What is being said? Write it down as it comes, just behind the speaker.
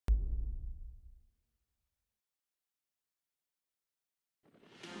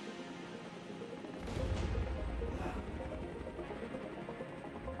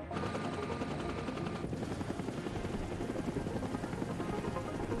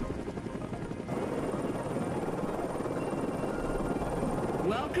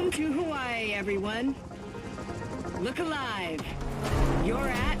Welcome to Hawaii, everyone. Look alive. You're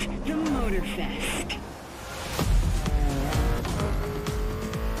at the Motorfest.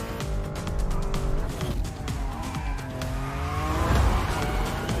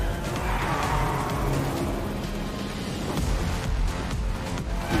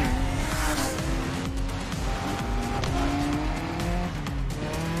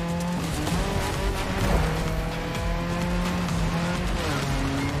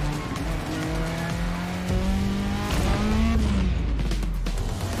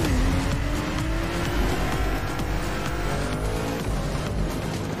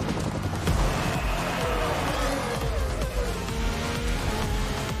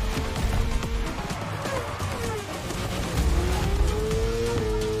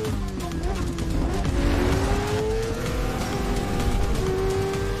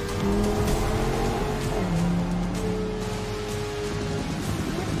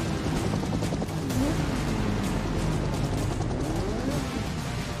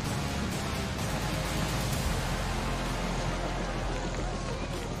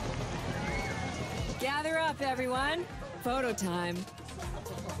 Gather up, everyone. Photo time.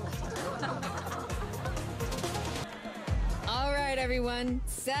 All right, everyone,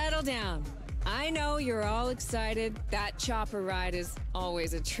 settle down. I know you're all excited. That chopper ride is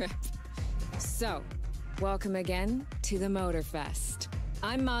always a trip. So, welcome again to the Motorfest.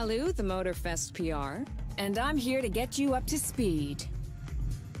 I'm Malu, the Motorfest PR, and I'm here to get you up to speed.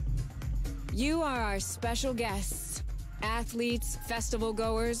 You are our special guests, athletes, festival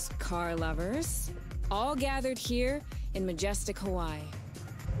goers, car lovers, all gathered here in majestic Hawaii.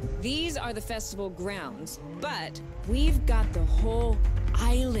 These are the festival grounds, but we've got the whole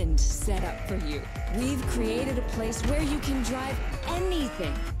island set up for you. We've created a place where you can drive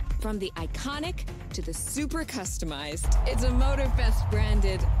anything, from the iconic to the super customized. It's a Motorfest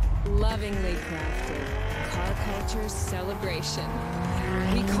branded, lovingly crafted car culture celebration.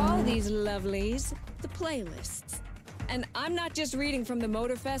 We call these lovelies the playlists. And I'm not just reading from the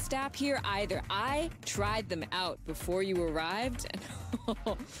Motorfest app here either. I tried them out before you arrived.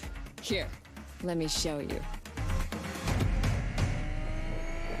 And here, let me show you.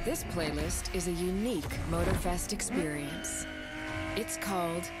 This playlist is a unique Motorfest experience. It's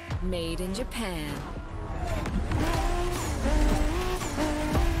called Made in Japan.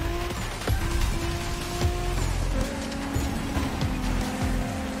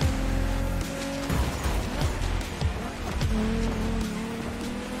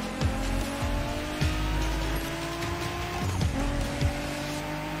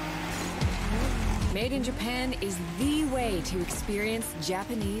 Made in Japan is the way to experience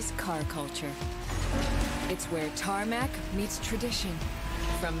Japanese car culture. It's where tarmac meets tradition.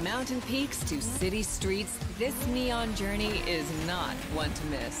 From mountain peaks to city streets, this neon journey is not one to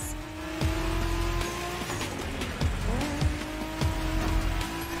miss.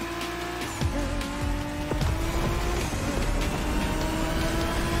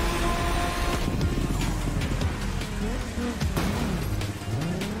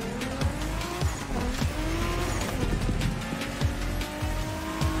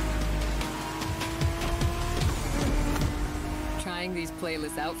 Trying these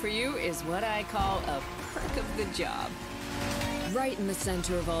playlists out for you is what I call a perk of the job. Right in the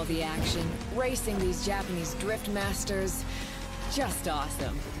center of all the action, racing these Japanese drift masters, just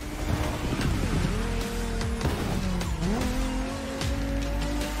awesome.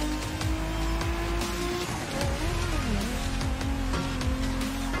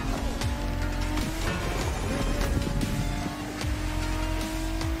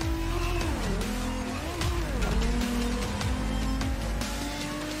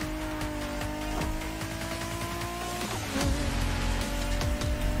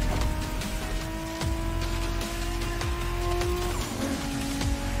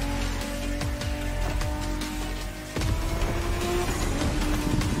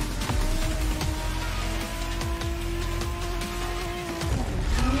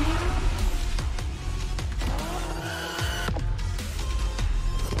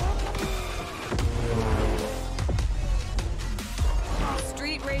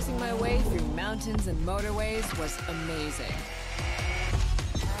 Racing my way through mountains and motorways was amazing.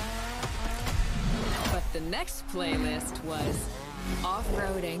 But the next playlist was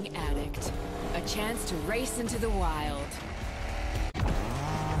Off-Roading Addict, a chance to race into the wild.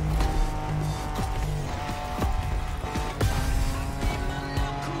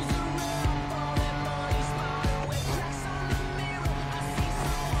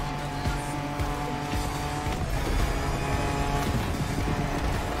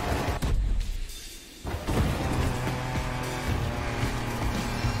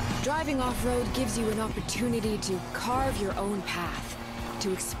 Driving off-road gives you an opportunity to carve your own path,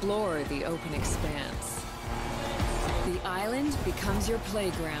 to explore the open expanse. The island becomes your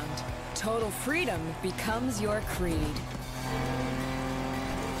playground. Total freedom becomes your creed.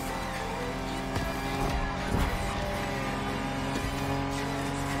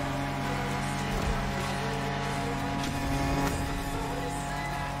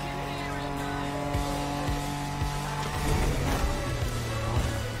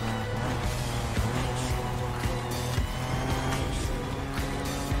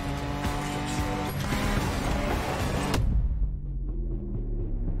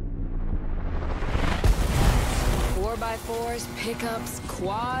 Fours, pickups,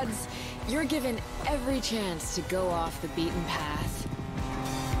 quads, you're given every chance to go off the beaten path.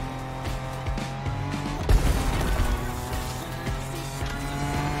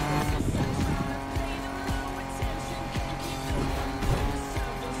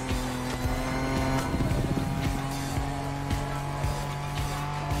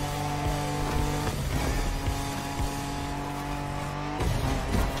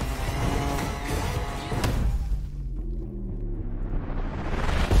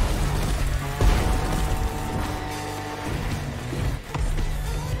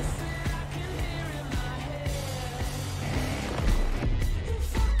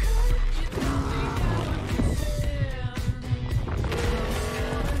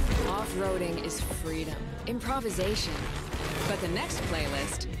 Off-roading is freedom, improvisation. But the next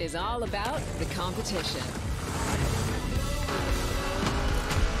playlist is all about the competition.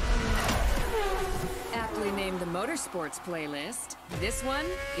 Aptly named the Motorsports playlist, this one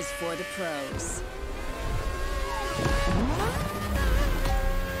is for the pros.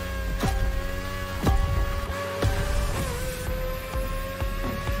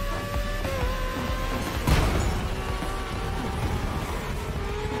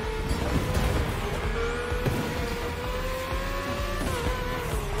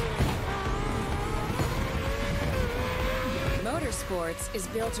 Motorsports is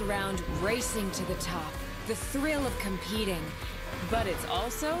built around racing to the top, the thrill of competing. But it's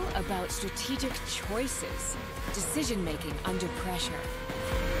also about strategic choices, decision-making under pressure.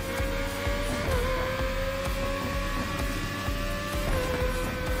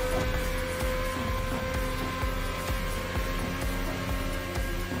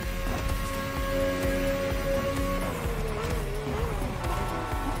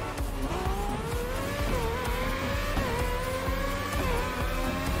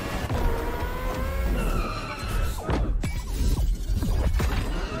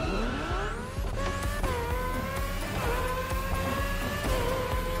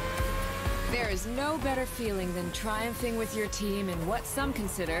 There's no better feeling than triumphing with your team in what some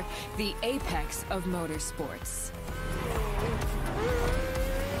consider the apex of motorsports.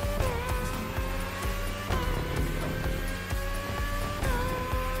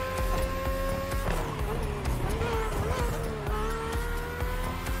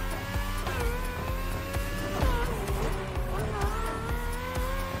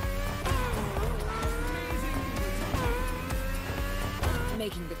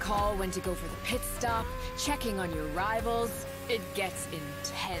 Making the call when to go for the pit stop, checking on your rivals, it gets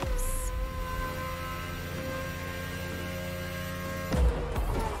intense.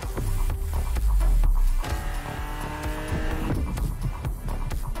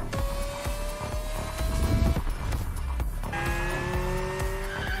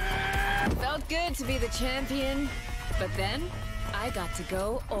 Felt good to be the champion, but then I got to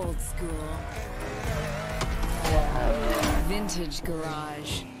go old school. Vintage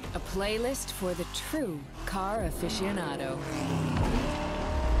Garage, a playlist for the true car aficionado.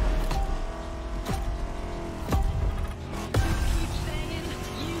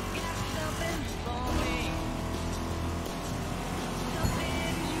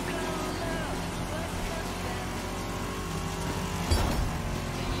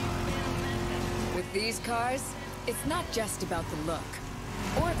 With these cars, it's not just about the look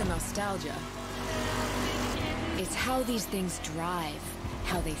or the nostalgia. It's how these things drive,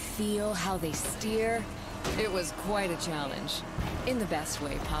 how they feel, how they steer. It was quite a challenge, in the best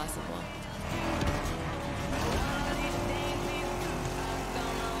way possible.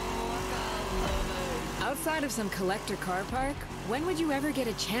 Outside of some collector car park, when would you ever get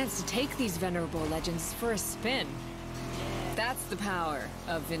a chance to take these venerable legends for a spin? That's the power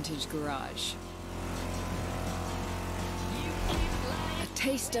of Vintage Garage.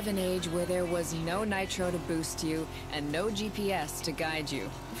 Taste of an age where there was no nitro to boost you and no GPS to guide you.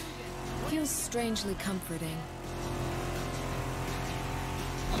 Feels strangely comforting.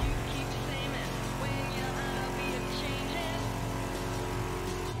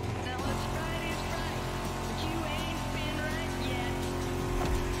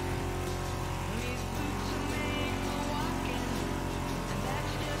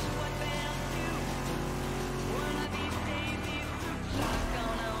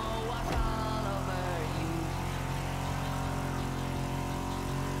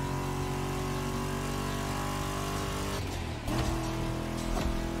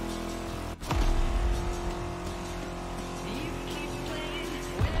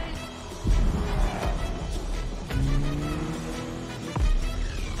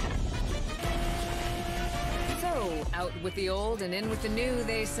 Out with the old and in with the new,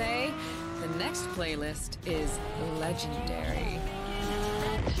 they say. The next playlist is legendary.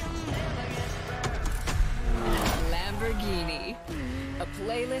 Lamborghini. A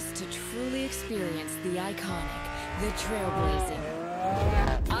playlist to truly experience the iconic, the trailblazing.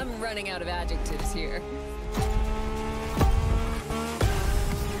 I'm running out of adjectives here.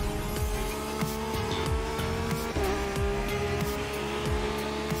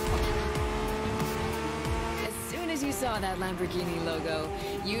 You saw that Lamborghini logo,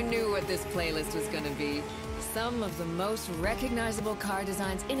 you knew what this playlist was gonna be. Some of the most recognizable car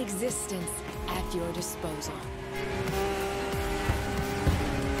designs in existence at your disposal.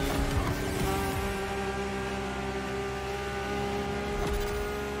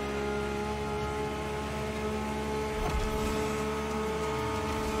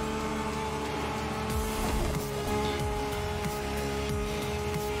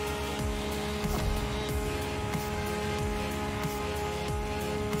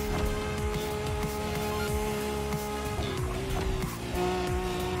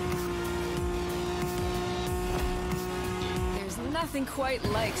 Nothing quite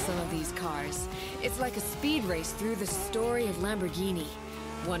like some of these cars. It's like a speed race through the story of Lamborghini,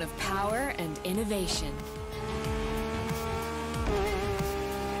 one of power and innovation.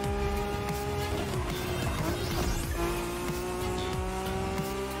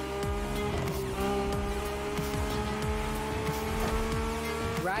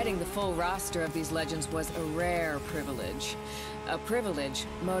 Riding the full roster of these legends was a rare privilege. A privilege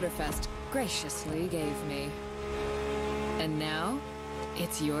Motorfest graciously gave me. And now,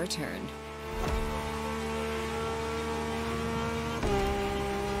 it's your turn.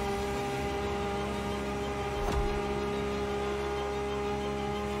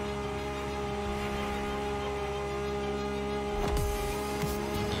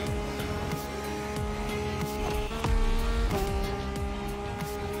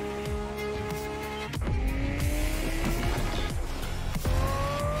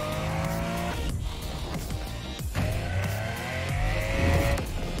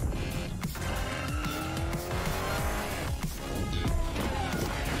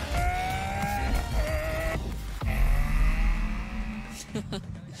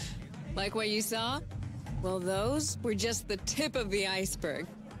 Like what you saw? Well, those were just the tip of the iceberg.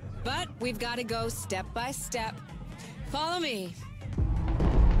 But we've got to go step by step. Follow me.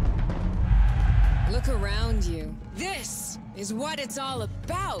 Look around you. This is what it's all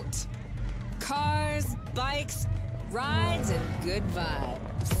about. Cars, bikes, rides, and good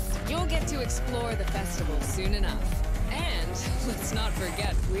vibes. You'll get to explore the festival soon enough. And let's not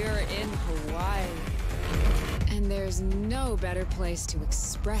forget, we're in Hawaii. And there's no better place to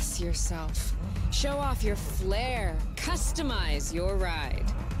express yourself. Show off your flair. Customize your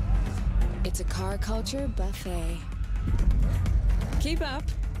ride. It's a car culture buffet. Keep up.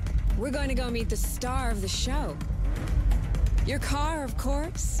 We're going to go meet the star of the show. Your car, of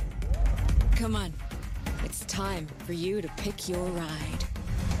course. Come on. It's time for you to pick your ride.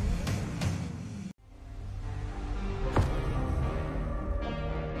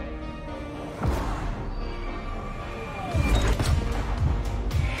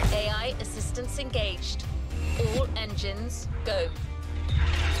 Assistance engaged. All engines, go.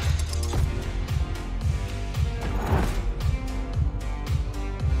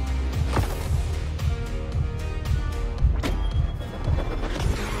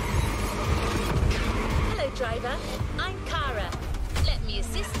 Hello, driver. I'm Kara. Let me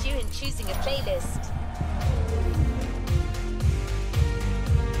assist you in choosing a playlist.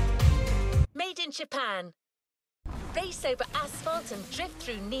 Made in Japan. Race over asphalt and drift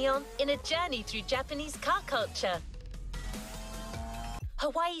through neon in a journey through Japanese car culture.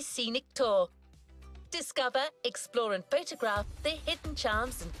 Hawaii Scenic Tour. Discover, explore and photograph the hidden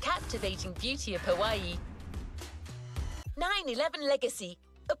charms and captivating beauty of Hawaii. 911 Legacy,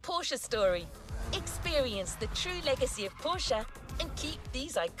 a Porsche story. Experience the true legacy of Porsche and keep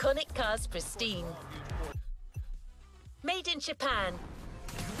these iconic cars pristine. Made in Japan.